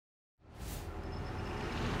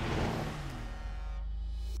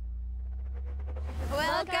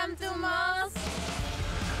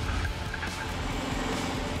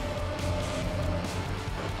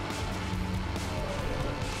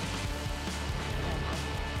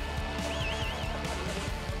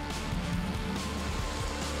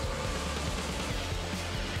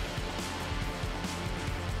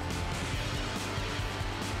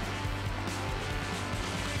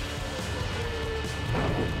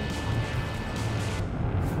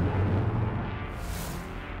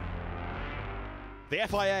The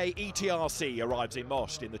FIA ETRC arrives in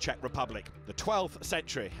Most in the Czech Republic. The 12th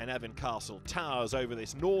century Hneven Castle towers over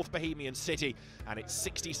this North Bohemian city and its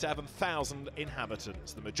 67,000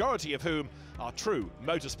 inhabitants, the majority of whom are true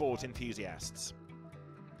motorsport enthusiasts.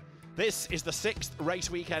 This is the 6th race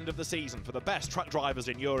weekend of the season for the best truck drivers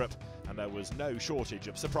in Europe, and there was no shortage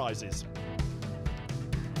of surprises.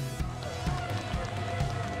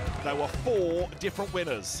 There were 4 different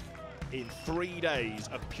winners in 3 days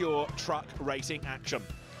of pure truck racing action,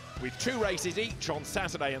 with 2 races each on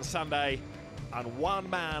Saturday and Sunday, and one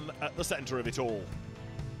man at the centre of it all.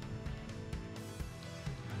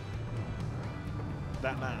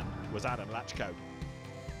 That man was Adam Lachko.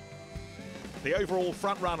 The overall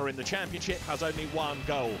front-runner in the championship has only one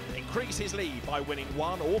goal: increase his lead by winning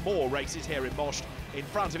 1 or more races here in Most in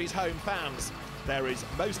front of his home fans. There is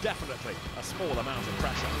most definitely a small amount of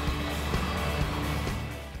pressure.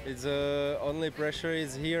 It's only pressure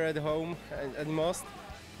is here at home at Most,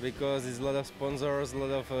 because it's a lot of sponsors, a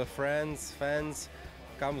lot of friends, fans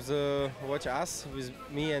comes watch us with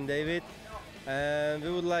me and David, and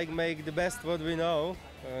we would like make the best what we know,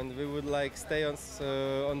 and we would like stay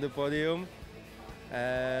on the podium.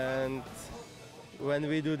 And when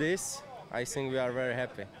we do this, I think we are very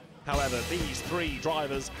happy. However, these 3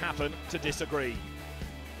 drivers happen to disagree.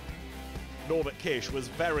 Norbert Kish was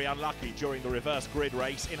very unlucky during the reverse grid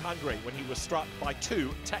race in Hungary when he was struck by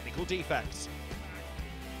 2 technical defects.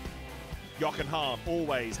 Jochen Hahn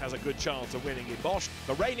always has a good chance of winning in Bosch.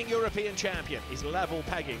 The reigning European champion is level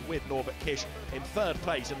pegging with Norbert Kish in 3rd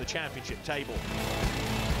place in the championship table.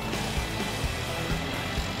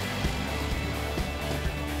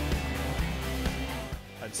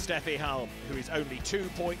 And Steffi Halm, who is only 2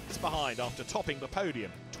 points behind after topping the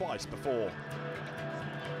podium twice before.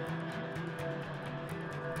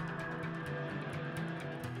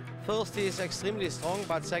 First, he is extremely strong,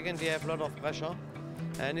 but second, he has a lot of pressure.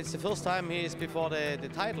 And it's the first time he is before the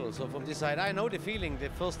title. So from this side, I know the feeling. The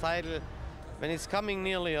first title, when it's coming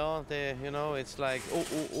nearly, it's like,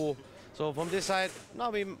 oh. So from this side,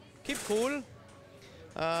 now we keep cool.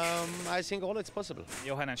 I think all it's possible.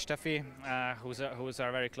 Johan and Steffi, who's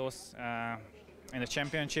are very close in the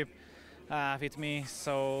championship with me.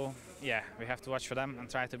 So yeah, we have to watch for them and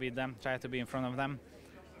try to beat them, try to be in front of them.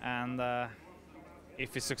 And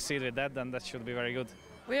if we succeed with that, then that should be very good.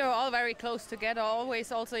 We are all very close together,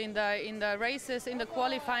 always also in the races, in the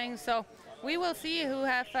qualifying. So we will see who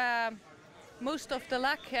have most of the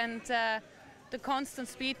luck and the constant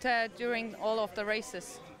speed during all of the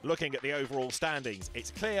races. Looking at the overall standings, it's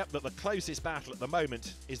clear that the closest battle at the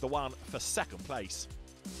moment is the one for 2nd place.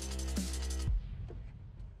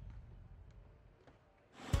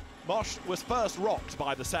 Most was first rocked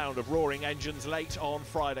by the sound of roaring engines late on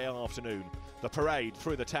Friday afternoon. The parade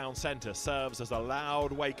through the town centre serves as a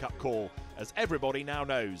loud wake-up call, as everybody now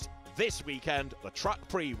knows this weekend the Truck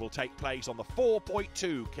Prix will take place on the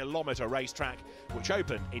 4.2-kilometre racetrack, which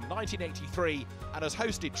opened in 1983 and has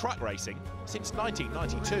hosted truck racing since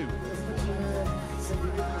 1992.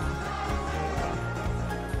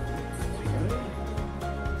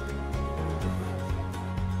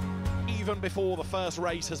 Even before the first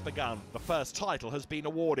race has begun, the first title has been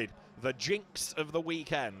awarded. The jinx of the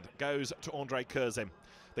weekend goes to André Kurzim.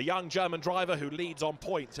 The young German driver who leads on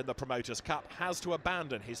points in the Promoters' Cup has to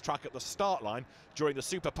abandon his truck at the start line during the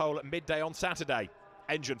Super Pole at midday on Saturday.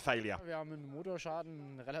 Engine failure.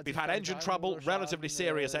 We've had engine trouble, relatively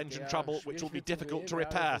serious engine trouble, which will be difficult to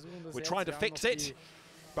repair. We're trying to fix it,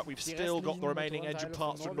 but we've still got the remaining engine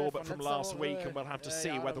parts from Norbert from last week, and we'll have to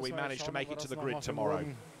see whether we manage to make it to the grid tomorrow.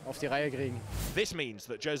 This means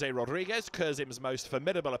that Jose Rodriguez, Kurzim's most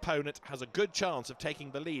formidable opponent, has a good chance of taking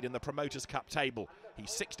the lead in the Promoters' Cup table. He's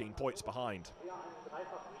 16 points behind.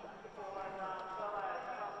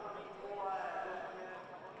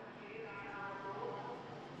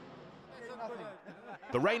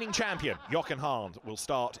 The reigning champion, Jochen Hahn, will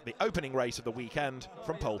start the opening race of the weekend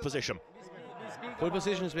from pole position. Pole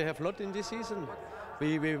positions we have a lot in this season.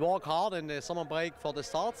 We work hard in the summer break for the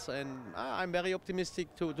starts, and I'm very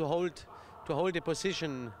optimistic to hold the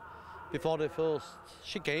position before the first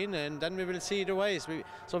chicane, and then we will see the race.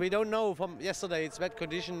 So we don't know from yesterday, it's wet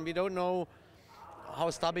condition, we don't know how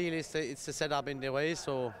stable it's the setup in the race,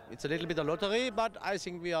 so it's a little bit of lottery, but I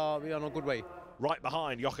think we are on a good way. Right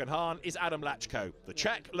behind Jochen Hahn is Adam Lachko, the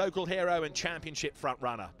Czech local hero and championship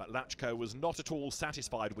front-runner. But Lachko was not at all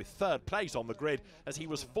satisfied with 3rd place on the grid, as he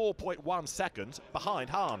was 4.1 seconds behind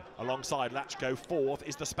Hahn. Alongside Lachko, 4th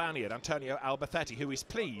is the Spaniard Antonio Albacete, who is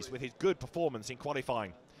pleased with his good performance in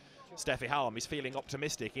qualifying. Steffi Halm is feeling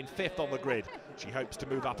optimistic in 5th on the grid. She hopes to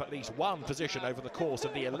move up at least 1 position over the course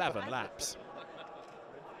of the 11 laps.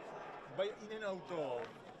 bij in een auto.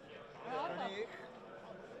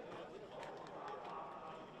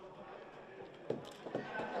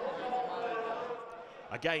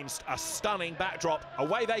 Against a stunning backdrop,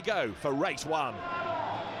 away they go for race one.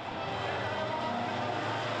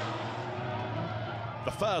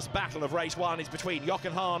 The first battle of race one is between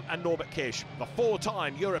Jochen Hahn and Norbert Kisch. The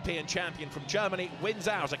four-time European champion from Germany wins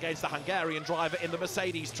out against the Hungarian driver in the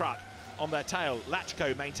Mercedes truck. On their tail,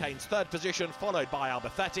 Lachko maintains third position, followed by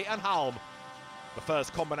Albacete and Halm. The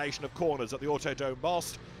first combination of corners at the Autodome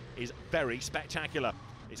Most is very spectacular.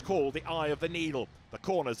 It's called the Eye of the Needle. The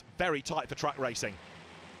corners very tight for truck racing.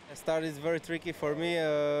 The start is very tricky for me.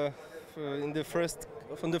 From the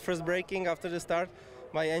first braking after the start,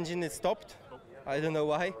 my engine is stopped. I don't know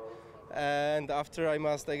why. And after I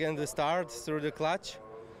must again start through the clutch.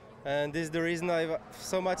 And this is the reason I have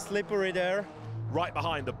so much slippery there. Right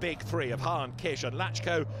behind the big three of Hahn, Kisch and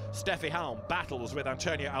Lachko, Steffi Halm battles with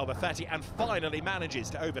Antonio Albacete and finally manages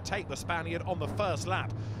to overtake the Spaniard on the first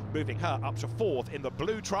lap, moving her up to fourth in the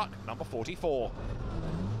blue truck, number 44.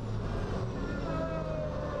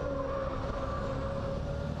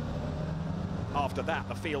 After that,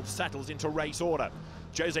 the field settles into race order.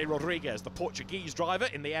 Jose Rodriguez, the Portuguese driver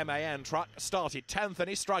in the MAN truck, started 10th and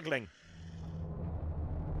is struggling.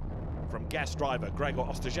 From guest driver Gregor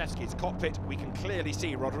Ostajewski's cockpit, we can clearly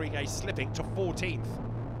see Rodriguez slipping to 14th.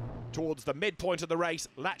 Towards the midpoint of the race,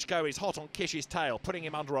 Lachko is hot on Kisch's tail, putting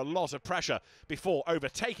him under a lot of pressure before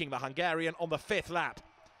overtaking the Hungarian on the 5th lap.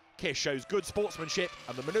 Kisch shows good sportsmanship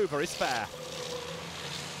and the manoeuvre is fair.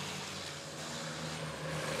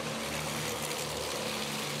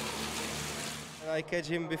 I catch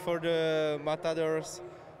him before the Matador's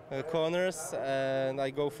corners and I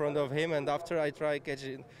go front of him, and after I try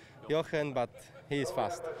catching Jochen, but he is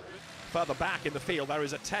fast. Further back in the field, there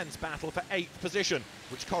is a tense battle for 8th position,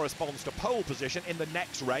 which corresponds to pole position in the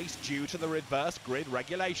next race due to the reverse grid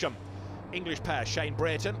regulation. English pair Shane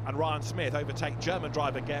Brereton and Ryan Smith overtake German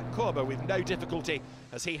driver Gert Kurber with no difficulty,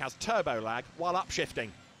 as he has turbo lag while upshifting.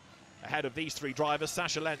 Ahead of these three drivers,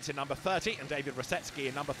 Sasha Lentz in number 30 and David Rosetsky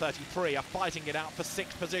in number 33 are fighting it out for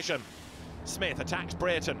 6th position. Smith attacks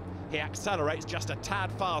Brereton. He accelerates just a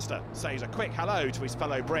tad faster, says a quick hello to his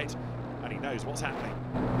fellow Brit, and he knows what's happening.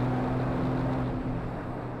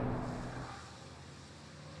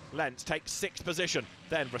 Lentz takes 6th position,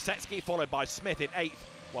 then Rosetsky followed by Smith in 8th,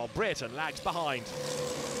 while Brereton lags behind.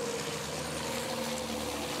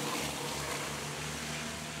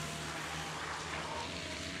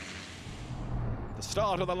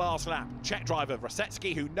 Start of the last lap. Czech driver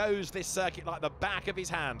Rosetsky, who knows this circuit like the back of his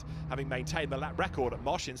hand, having maintained the lap record at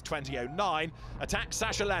Mosh since 2009, attacks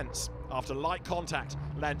Sasha Lentz. After light contact,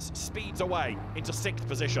 Lentz speeds away into 6th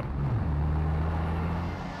position.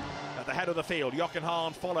 At the head of the field, Jochen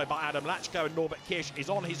Hahn, followed by Adam Lachko and Norbert Kisch, is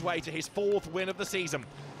on his way to his 4th win of the season.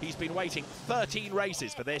 He's been waiting 13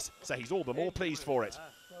 races for this, so he's all the more pleased for it.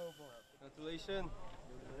 Congratulations.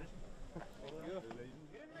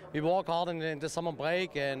 We work hard in the summer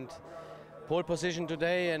break and pole position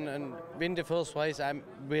today and win the first race. I'm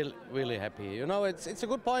really happy. You know, it's a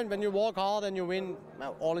good point when you work hard and you win.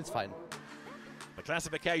 Well, all is fine. The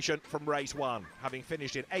classification from race one. Having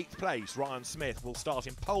finished in 8th place, Ryan Smith will start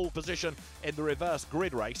in pole position in the reverse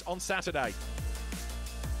grid race on Saturday.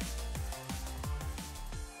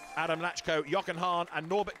 Adam Lachko, Jochen Hahn and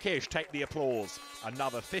Norbert Kisch take the applause.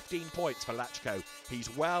 Another 15 points for Lachko.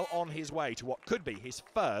 He's well on his way to what could be his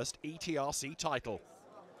first ETRC title.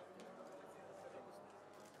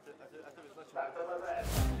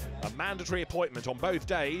 A mandatory appointment on both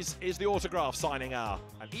days is the autograph signing hour,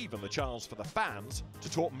 and even the chance for the fans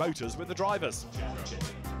to talk motors with the drivers.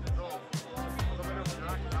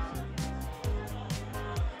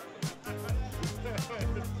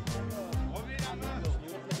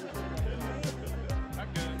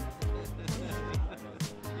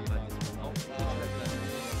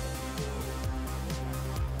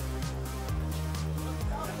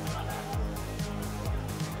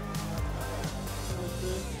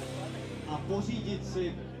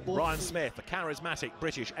 Ryan Smith, the charismatic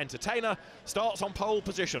British entertainer, starts on pole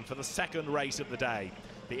position for the 2nd race of the day.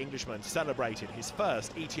 The Englishman celebrated his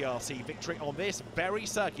first ETRC victory on this very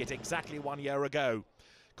circuit exactly 1 year ago.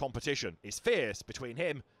 Competition is fierce between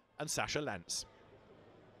him and Sasha Lentz.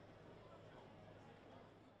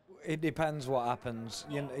 It depends what happens.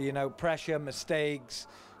 You know, pressure, mistakes,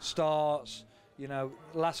 starts. You know,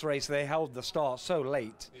 last race they held the start so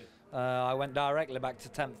late. I went directly back to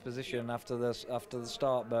 10th position after the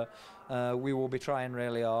start, but we will be trying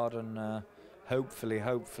really hard, and hopefully,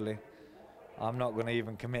 I'm not going to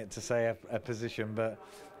even commit to say a position, but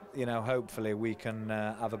you know, hopefully we can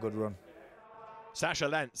have a good run. Sasha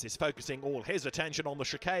Lentz is focusing all his attention on the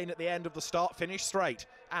chicane at the end of the start-finish straight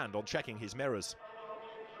and on checking his mirrors.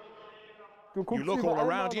 You look all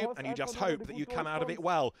around you and you just hope that you come out of it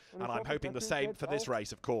well, and I'm hoping the same for this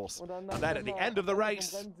race, of course. And then at the end of the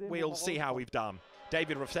race, we'll see how we've done.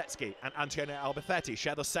 David Rosecki and Antonio Alberthetti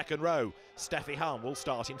share the second row. Steffi Halm will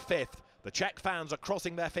start in fifth. The Czech fans are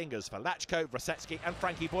crossing their fingers for Lachko, Rosecki and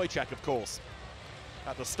Frankie Wojciech, of course.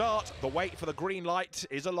 At the start, the wait for the green light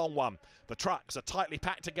is a long one. The trucks are tightly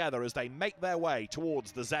packed together as they make their way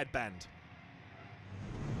towards the Z-bend.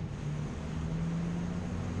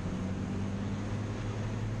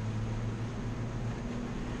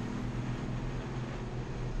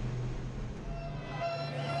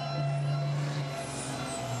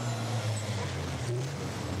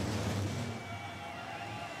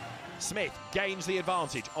 Smith gains the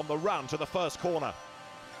advantage on the run to the first corner.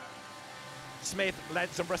 Smith,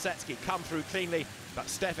 Lentz and Rosecki come through cleanly, but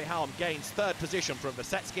Steffi Halm gains third position from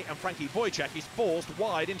Rosecki and Frankie Wojciech is forced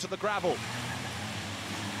wide into the gravel.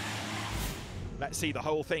 Let's see the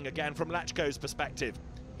whole thing again from Lachko's perspective.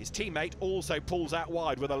 His teammate also pulls out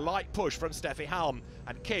wide with a light push from Steffi Halm,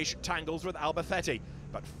 and Kish tangles with Alberthetti,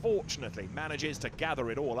 but fortunately manages to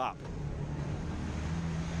gather it all up.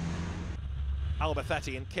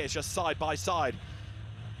 Alberthetti and Kish are side by side.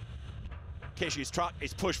 Kish's truck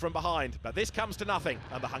is pushed from behind, but this comes to nothing,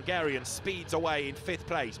 and the Hungarian speeds away in fifth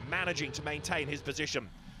place, managing to maintain his position.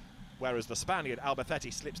 Whereas the Spaniard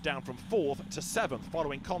Alberthetti slips down from fourth to seventh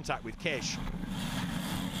following contact with Kish.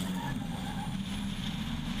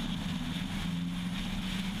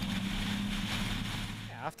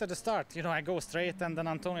 After the start, you know, I go straight and then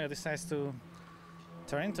Antonio decides to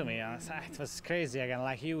turn into me. And it was crazy again,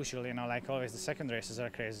 like usual, you know, like always the second races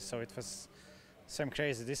are crazy. So it was same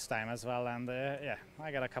crazy this time as well. And yeah,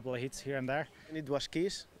 I got a couple of hits here and there. And it was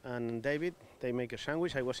Kish and David. They make a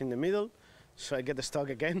sandwich. I was in the middle, so I get stuck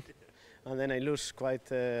again. And then I lose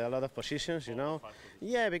quite a lot of positions, you know.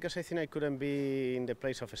 Yeah, because I think I couldn't be in the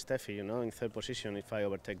place of Steffi, you know, in third position if I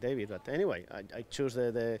overtake David. But anyway, I choose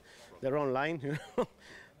the wrong line, you know,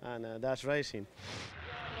 and that's racing.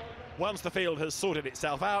 Once the field has sorted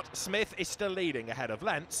itself out, Smith is still leading ahead of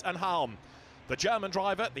Lentz and Halm. The German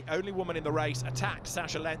driver, the only woman in the race, attacked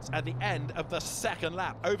Sasha Lentz at the end of the second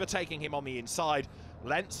lap, overtaking him on the inside.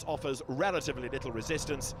 Lentz offers relatively little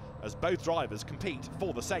resistance as both drivers compete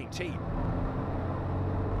for the same team.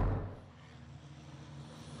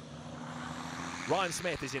 Ryan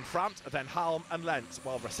Smith is in front, then Halm and Lentz,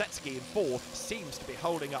 while Rosecki in fourth seems to be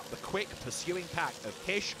holding up the quick pursuing pack of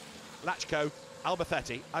Kish, Lachko,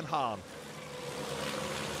 Alberthetti and Halm.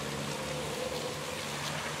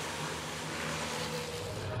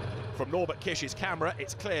 From Norbert Kish's camera,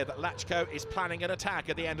 it's clear that Lachko is planning an attack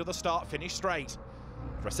at the end of the start-finish straight.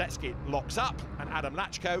 Rosecki locks up, and Adam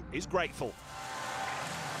Lachko is grateful.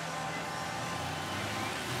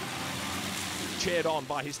 Cheered on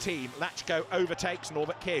by his team, Lachko overtakes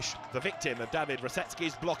Norbert Kish, the victim of David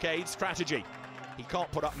Rosecki's blockade strategy. He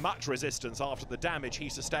can't put up much resistance after the damage he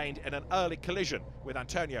sustained in an early collision with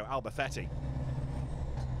Antonio Alberthetti.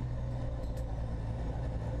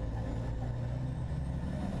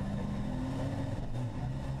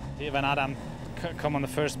 When Adam come on the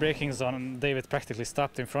first braking zone, David practically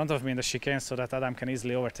stopped in front of me in the chicane so that Adam can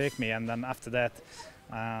easily overtake me. And then after that,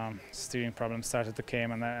 steering problems started to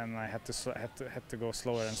come, and I had to go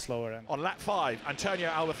slower and slower. On lap 5, Antonio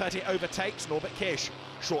Alberthetti overtakes Norbert Kish.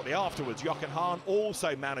 Shortly afterwards, Jochen Hahn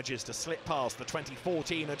also manages to slip past the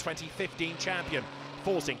 2014 and 2015 champion,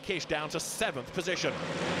 forcing Kish down to 7th position.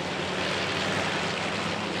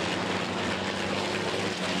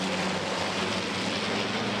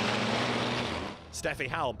 Steffi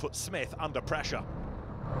Halm puts Smith under pressure.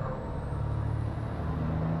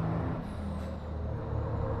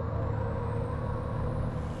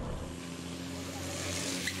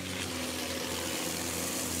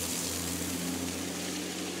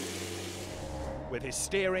 With his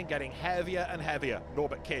steering getting heavier and heavier,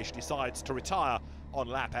 Norbert Kish decides to retire on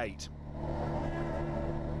lap 8.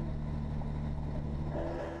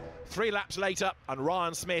 3 laps later, and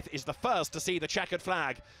Ryan Smith is the first to see the checkered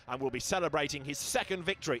flag and will be celebrating his second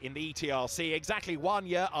victory in the ETRC exactly 1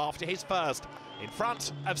 year after his first, in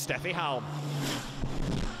front of Steffi Halm.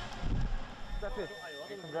 Steffi,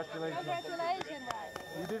 congratulations. Congratulations.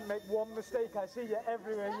 You didn't make one mistake. I see you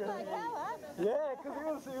everywhere. Yeah,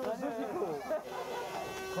 because it was difficult.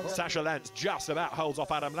 Sasha Lentz just about holds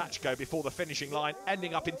off Adam Lachko before the finishing line,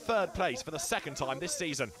 ending up in 3rd place for the 2nd time this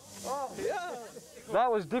season. Oh, yeah. That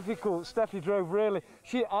was difficult. Steffi drove really.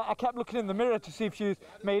 I kept looking in the mirror to see if she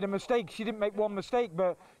made a mistake. She didn't make one mistake,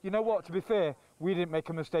 but you know what? To be fair, we didn't make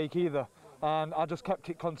a mistake either. And I just kept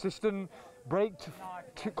it consistent. braked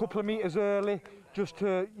a couple of metres early just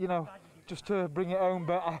to, you know, just to bring it home.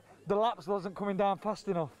 But the laps wasn't coming down fast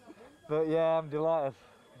enough. But yeah, I'm delighted.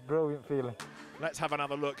 Brilliant feeling. Let's have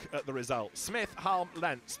another look at the results. Smith, Harm,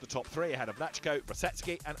 Lentz, the top three ahead of Lachko,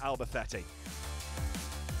 Britsky and Alberthetti.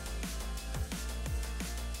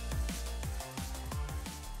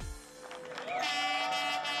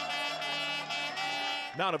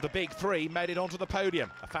 None of the big three made it onto the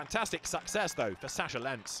podium. A fantastic success, though, for Sascha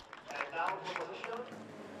Lentz.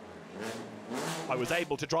 I was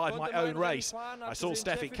able to drive my own race. I saw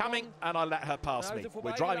Steffi coming and I let her pass me.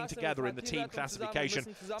 We're driving together in the team classification,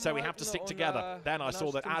 so we have to stick together. Then I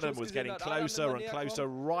saw that Adam was getting closer and closer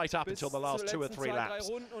right up until the last 2 or 3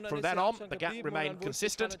 laps. From then on, the gap remained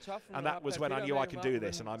consistent, and that was when I knew I could do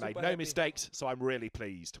this, and I made no mistakes, so I'm really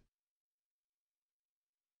pleased.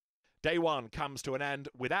 Day one comes to an end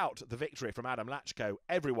without the victory from Adam Lachko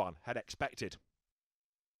everyone had expected.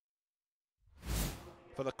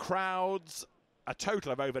 For the crowds, a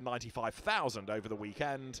total of over 95,000 over the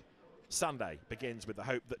weekend. Sunday begins with the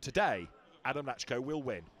hope that today Adam Lachko will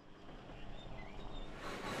win.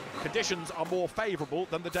 Conditions are more favourable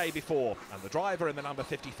than the day before, and the driver in the number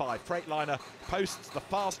 55 Freightliner posts the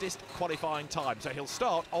fastest qualifying time, so he'll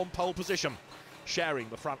start on pole position. Sharing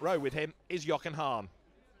the front row with him is Jochen Hahn.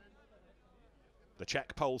 The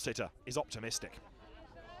Czech pole sitter is optimistic.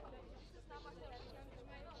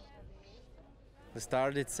 The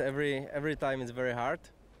start, it's every time it's very hard,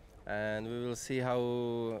 and we will see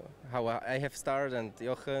how I have started, and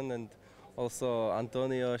Jochen and also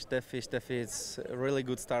Antonio, Steffi. It's a really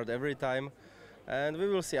good start every time, and we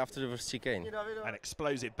will see after the chicane. An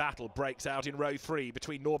explosive battle breaks out in row 3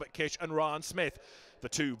 between Norbert Kish and Ryan Smith, the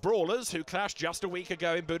two brawlers who clashed just a week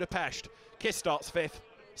ago in Budapest. Kish starts 5th,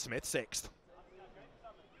 Smith 6th.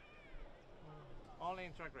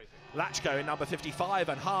 Lachko in number 55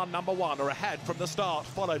 and Hahn number 1 are ahead from the start,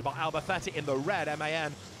 followed by Alberthetti in the red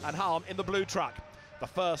MAN and Hahn in the blue truck. The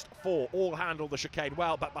first 4 all handle the chicane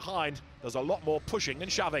well, but behind there's a lot more pushing and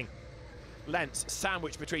shoving. Lentz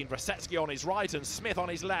sandwiched between Britsky on his right and Smith on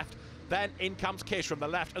his left. Then in comes Kish from the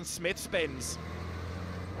left and Smith spins.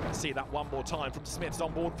 Let's see that one more time from Smith's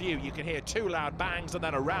onboard view. You can hear 2 loud bangs and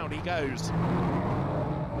then around he goes.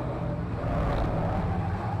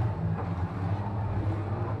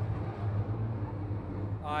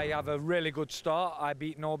 I have a really good start. I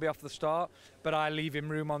beat Norby off the start, but I leave him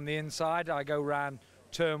room on the inside. I go round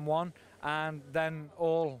turn 1, and then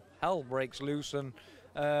all hell breaks loose, and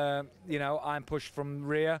you know, I'm pushed from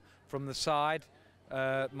rear, from the side.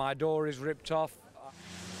 My door is ripped off.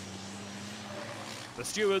 The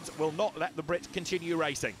stewards will not let the Brit continue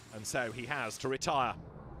racing, and so he has to retire.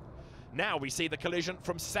 Now we see the collision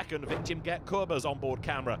from second victim Gert Kurber's onboard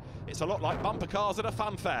camera. It's a lot like bumper cars at a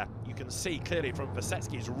fun fair. You can see clearly from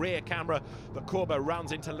Britsky's rear camera that Kurber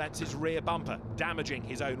runs into Lentz's rear bumper, damaging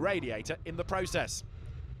his own radiator in the process.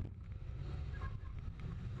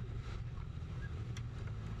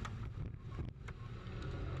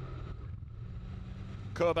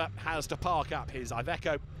 Kurber has to park up his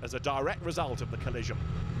Iveco as a direct result of the collision.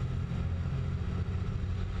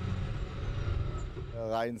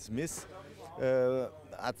 Ryan Smith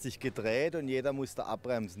hat sich gedreht und jeder musste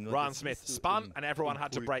abbremsen. Ryan Smith spun and everyone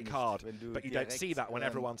had to brake hard, but you don't see that when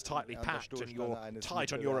everyone's tightly packed and you're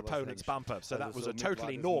tight on your opponent's bumper. So that was a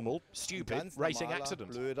totally normal, stupid racing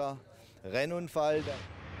accident. Rennunfall.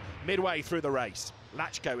 Midway through the race,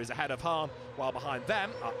 Lachko is ahead of Hahn, while behind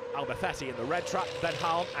them are Alberthetti in the red truck, then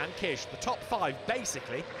Hahn and Kish, the top 5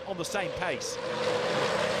 basically on the same pace.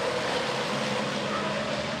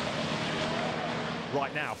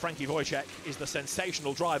 Right now, Frankie Wojciech is the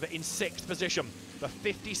sensational driver in 6th position. The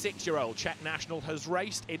 56-year-old Czech national has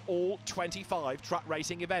raced in all 25 truck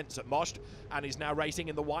racing events at Most and is now racing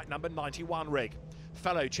in the white number 91 rig.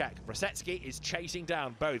 Fellow Czech Britsky is chasing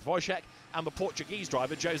down both Wojciech and the Portuguese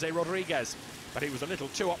driver Jose Rodriguez, but he was a little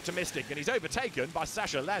too optimistic and he's overtaken by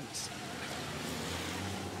Sascha Lentz.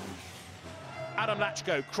 Adam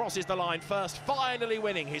Lachko crosses the line first, finally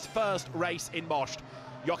winning his first race in Most.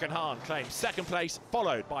 Jochen Hahn claims 2nd place,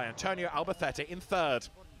 followed by Antonio Alberthetti in 3rd.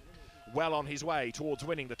 Well on his way towards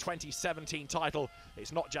winning the 2017 title,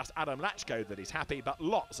 it's not just Adam Lachko that is happy, but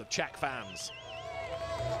lots of Czech fans.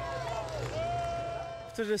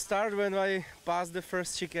 After the start, when I pass the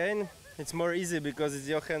first chicane, it's more easy because it's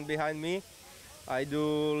Jochen behind me. I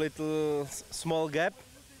do little small gap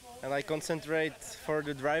and I concentrate for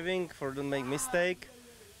the driving, for don't make mistake,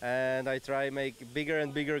 and I try make bigger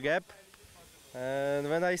and bigger gap. And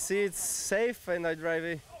when I see it's safe and I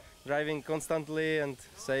driving constantly and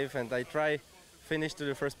safe, and I try finish to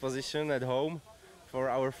the first position at home for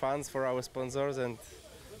our fans, for our sponsors, and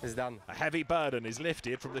It's done. A heavy burden is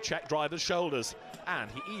lifted from the Czech driver's shoulders, and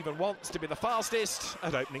he even wants to be the fastest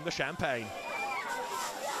at opening the champagne.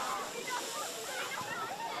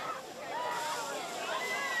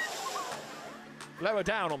 Lower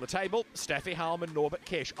down on the table, Steffi Halm and Norbert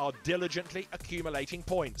Kish are diligently accumulating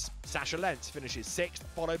points. Sascha Lenz finishes 6th,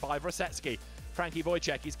 followed by Vrasetsky. Frankie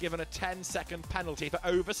Wojciech is given a 10-second penalty for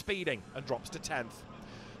overspeeding and drops to 10th.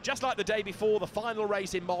 Just like the day before, the final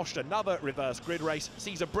race in Most, another reverse grid race,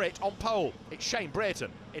 sees a Brit on pole. It's Shane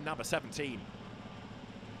Brereton in number 17.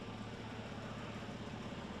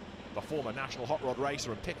 The former national hot rod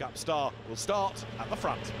racer and pickup star will start at the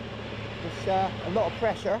front. There's a lot of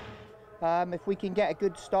pressure. If we can get a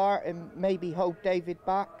good start and maybe hold David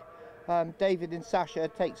back, David and Sasha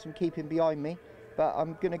take some keeping behind me, but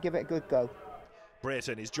I'm going to give it a good go.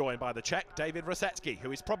 Brereton is joined by the Czech David Vrasetsky,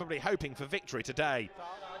 who is probably hoping for victory today.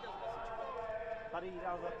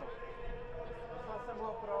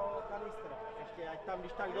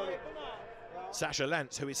 Sascha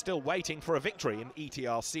Lenz, who is still waiting for a victory in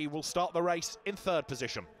ETRC, will start the race in 3rd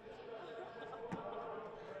position.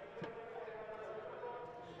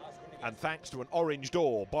 And thanks to an orange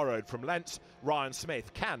door borrowed from Lenz, Ryan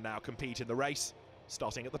Smith can now compete in the race,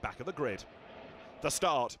 starting at the back of the grid. The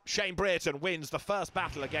start, Shane Brereton wins the first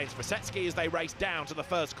battle against Vrasetsky as they race down to the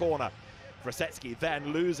first corner. Vrasetsky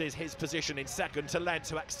then loses his position in 2nd to Lenz,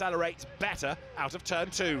 who accelerates better out of turn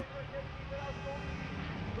 2.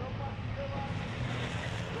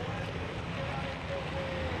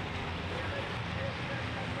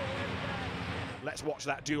 Let's watch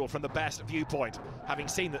that duel from the best viewpoint. Having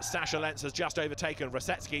seen that Sascha Lenz has just overtaken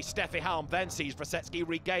Vrasetsky, Steffi Halm then sees Vrasetsky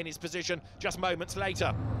regain his position just moments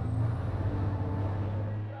later.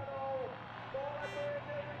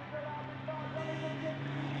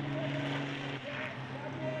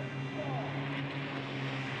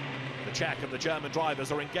 The Czech and the German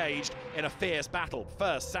drivers are engaged in a fierce battle.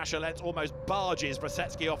 First, Sascha Lenz almost barges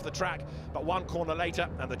Vrasetsky off the track, but one corner later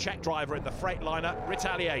and the Czech driver in the Freightliner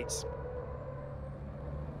retaliates.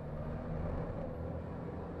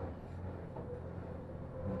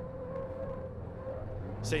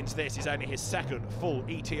 Since this is only his 2nd full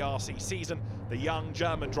ETRC season, the young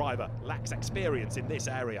German driver lacks experience in this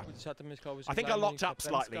area. I think I locked up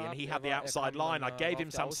slightly and he had the outside line. I gave him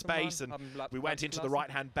some space and we went into the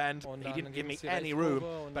right-hand bend. He didn't give me any room,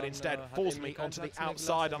 but instead forced me onto the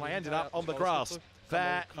outside and I ended up on the grass.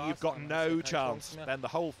 There, you've got no chance. Then the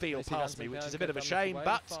whole field passed me, which is a bit of a shame,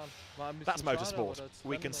 but that's motorsport.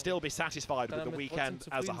 We can still be satisfied with the weekend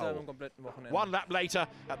as a whole. One lap later,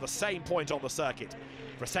 at the same point on the circuit,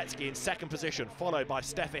 Vrasetsky in 2nd position, followed by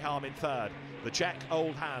Steffi Halm in 3rd. The Czech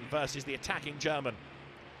old hand versus the attacking German.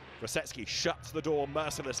 Vrasetsky shuts the door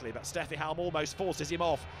mercilessly, but Steffi Halm almost forces him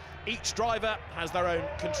off. Each driver has their own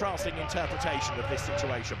contrasting interpretation of this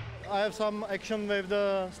situation. I have some action with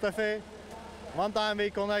the Steffi. One time we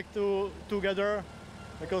connect together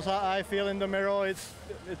because I feel in the mirror it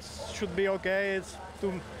should be okay.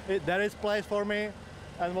 There is place for me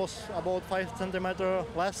and was about 5 centimeters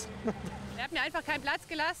less.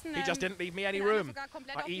 He just didn't leave me any room.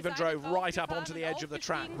 I even drove right up onto the edge of the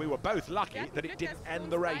track. We were both lucky that it didn't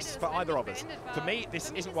end the race for either of us. For me,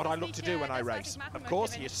 this isn't what I look to do when I race. Of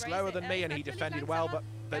course, he is slower than me and he defended well, but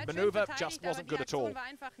the manoeuvre just wasn't good at all.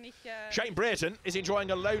 Shane Brereton is enjoying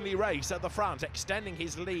a lonely race at the front, extending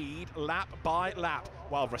his lead lap by lap,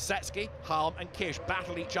 while Vrasetsky, Halm and Kish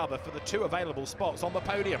battle each other for the 2 available spots on the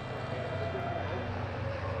podium.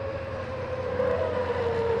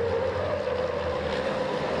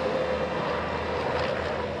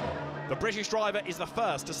 The British driver is the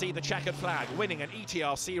first to see the checkered flag, winning an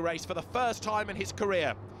ETRC race for the first time in his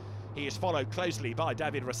career. He is followed closely by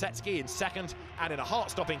David Vrasetsky in 2nd, and in a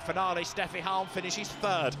heart-stopping finale, Steffi Halm finishes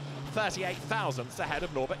 3rd, 38 thousandths ahead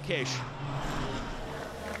of Norbert Kish.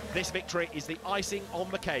 This victory is the icing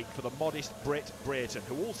on the cake for the modest Brit Brereton,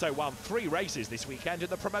 who also won 3 races this weekend in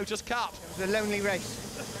the Promoters' Cup. It was a lonely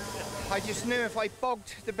race. I just knew if I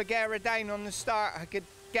bogged the Bagheera down on the start, I could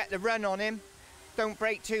get the run on him. Don't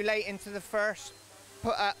break too late into the first,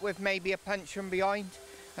 put up with maybe a punch from behind,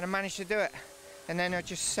 and I managed to do it. And then I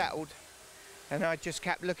just settled, and I just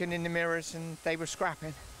kept looking in the mirrors and they were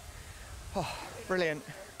scrapping. Oh, brilliant.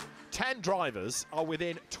 10 drivers are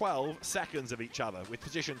within 12 seconds of each other, with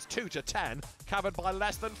positions 2 to 10 covered by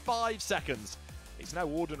less than 5 seconds. It's no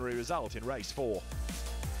ordinary result in race 4.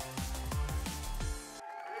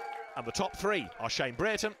 And the top 3 are Shane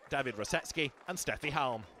Brereton, David Vrasetsky and Steffi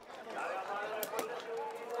Halm.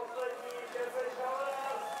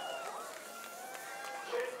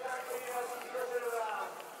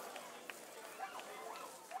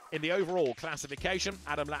 In the overall classification,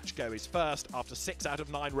 Adam Lachko is first after 6 out of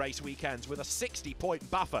 9 race weekends with a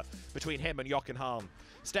 60-point buffer between him and Jochen Hahn.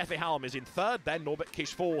 Steffi Halm is in third, then Norbert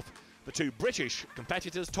Kish fourth. The two British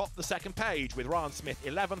competitors top the second page with Ryan Smith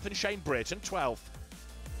 11th and Shane Britton 12th.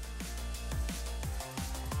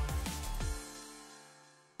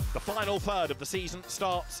 The final third of the season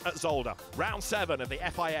starts at Zolder. Round 7 of the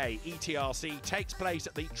FIA ETRC takes place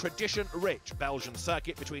at the tradition-rich Belgian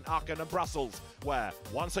circuit between Aachen and Brussels, where,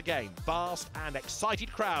 once again, vast and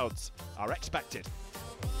excited crowds are expected.